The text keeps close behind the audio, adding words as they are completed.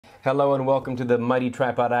Hello and welcome to the Mighty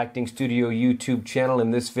Tripod Acting Studio YouTube channel.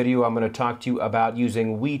 In this video, I'm going to talk to you about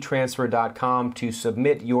using wetransfer.com to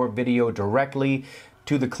submit your video directly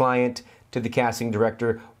to the client, to the casting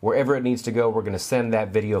director, wherever it needs to go. We're going to send that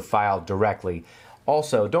video file directly.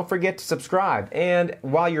 Also, don't forget to subscribe, and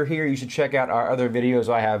while you're here, you should check out our other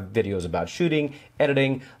videos. I have videos about shooting,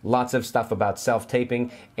 editing, lots of stuff about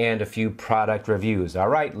self-taping, and a few product reviews. All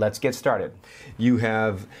right, let's get started. You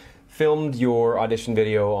have filmed your audition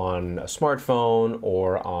video on a smartphone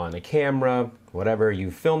or on a camera, whatever.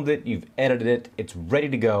 You've filmed it, you've edited it, it's ready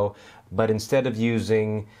to go, but instead of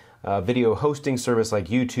using a video hosting service like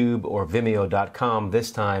YouTube or Vimeo.com,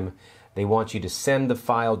 this time they want you to send the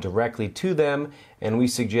file directly to them, and we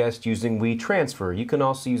suggest using WeTransfer. You can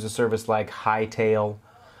also use a service like Hightail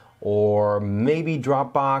or maybe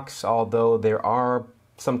Dropbox, although there are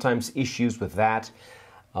sometimes issues with that.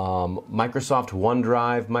 Microsoft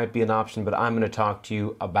OneDrive might be an option, but I'm going to talk to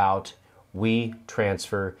you about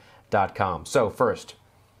wetransfer.com. So first,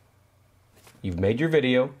 you've made your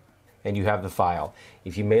video and you have the file.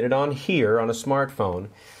 If you made it on here on a smartphone,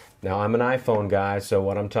 now I'm an iPhone guy, so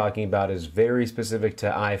what I'm talking about is very specific to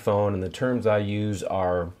iPhone, and the terms I use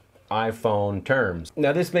are iPhone terms.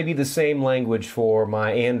 Now this may be the same language for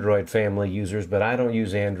my Android family users, but I don't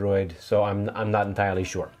use Android, so I'm not entirely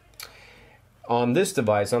sure. On this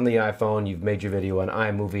device, on the iPhone, you've made your video on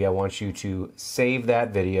iMovie. I want you to save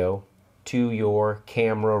that video to your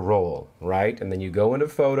camera roll, right? And then you go into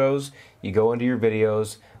Photos, you go into your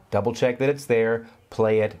videos, double check that it's there,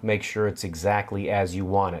 play it, make sure it's exactly as you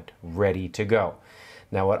want it, ready to go.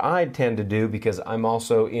 Now what I tend to do, because I'm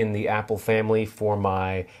also in the Apple family for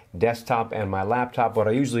my desktop and my laptop, what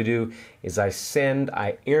I usually do is I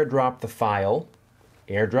airdrop the file,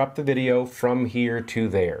 airdrop the video from here to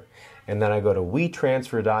there. And then I go to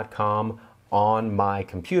wetransfer.com on my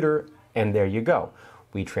computer, and there you go.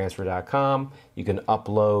 wetransfer.com, you can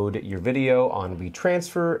upload your video on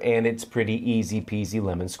WeTransfer, and it's pretty easy peasy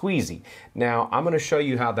lemon squeezy. Now, I'm going to show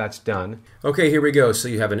you how that's done. Okay, here we go. So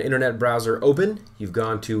you have an internet browser open, you've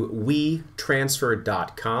gone to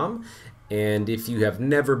wetransfer.com, and if you have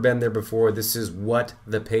never been there before, this is what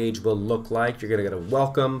the page will look like. You're going to get a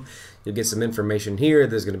welcome. You'll get some information here.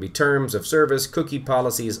 There's going to be terms of service, cookie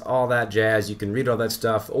policies, all that jazz. You can read all that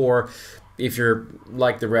stuff, or if you're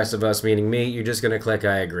like the rest of us, meaning me, you're just going to click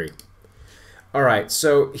I agree. All right,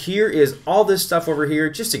 so here is all this stuff over here.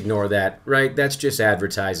 Just ignore that, right? That's just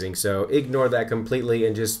advertising, so ignore that completely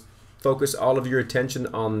and just focus all of your attention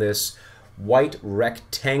on this white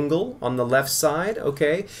rectangle on the left side,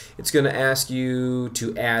 okay? It's going to ask you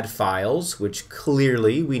to add files, which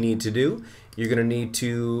clearly we need to do. You're going to need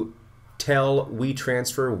to tell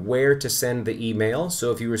WeTransfer where to send the email.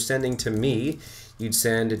 So if you were sending to me, you'd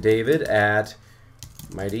send David at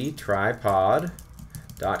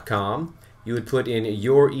mightytripod.com. You would put in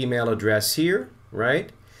your email address here,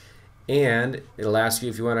 right? And it'll ask you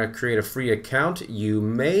if you want to create a free account. You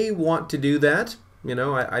may want to do that. You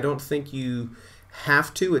know, I don't think you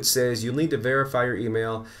have to. It says you'll need to verify your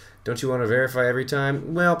email. Don't you want to verify every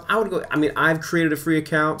time? Well, I would go, I've created a free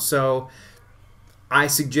account, so I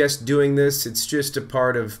suggest doing this. It's just a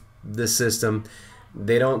part of the system.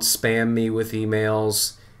 They don't spam me with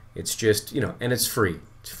emails. It's just, and it's free.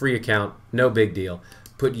 It's a free account, no big deal.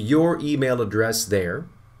 Put your email address there,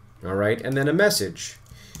 all right, and then a message.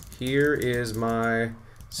 Here is my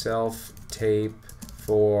self-tape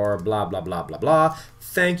for blah, blah, blah, blah, blah.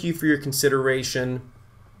 Thank you for your consideration.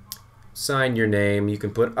 Sign your name. You can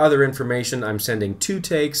put other information. I'm sending 2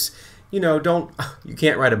 takes. You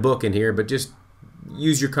can't write a book in here, but just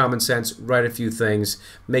use your common sense, write a few things,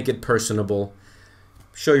 make it personable,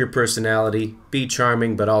 show your personality, be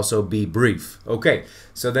charming, but also be brief. Okay,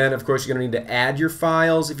 so then of course you're going to need to add your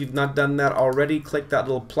files. If you've not done that already, click that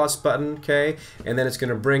little plus button, okay, and then it's going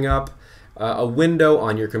to bring up a window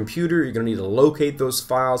on your computer. You're going to need to locate those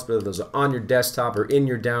files, whether those are on your desktop or in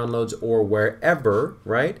your downloads or wherever,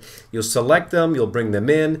 right? You'll select them, you'll bring them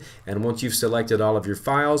in, and once you've selected all of your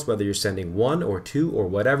files, whether you're sending 1 or 2 or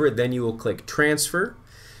whatever, then you will click transfer.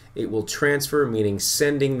 It will transfer, meaning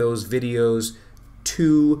sending those videos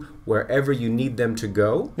to wherever you need them to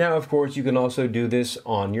go. Now, of course, you can also do this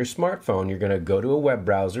on your smartphone. You're going to go to a web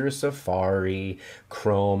browser, Safari,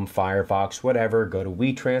 Chrome, Firefox, whatever. Go to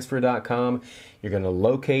wetransfer.com. You're going to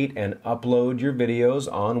locate and upload your videos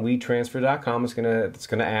on wetransfer.com. It's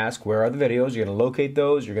going to ask where are the videos. You're going to locate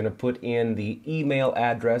those. You're going to put in the email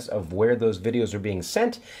address of where those videos are being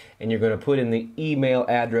sent, and you're going to put in the email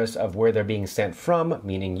address of where they're being sent from,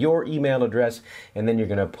 meaning your email address, and then you're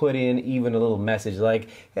going to put in even a little message like,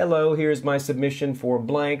 hello, here's my submission for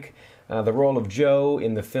blank. the role of Joe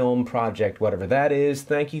in the film project, whatever that is.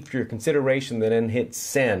 Thank you for your consideration. Then hit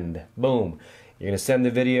send. Boom. You're going to send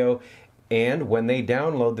the video, and when they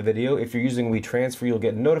download the video, if you're using WeTransfer, you'll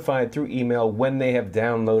get notified through email when they have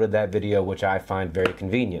downloaded that video, which I find very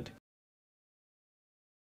convenient.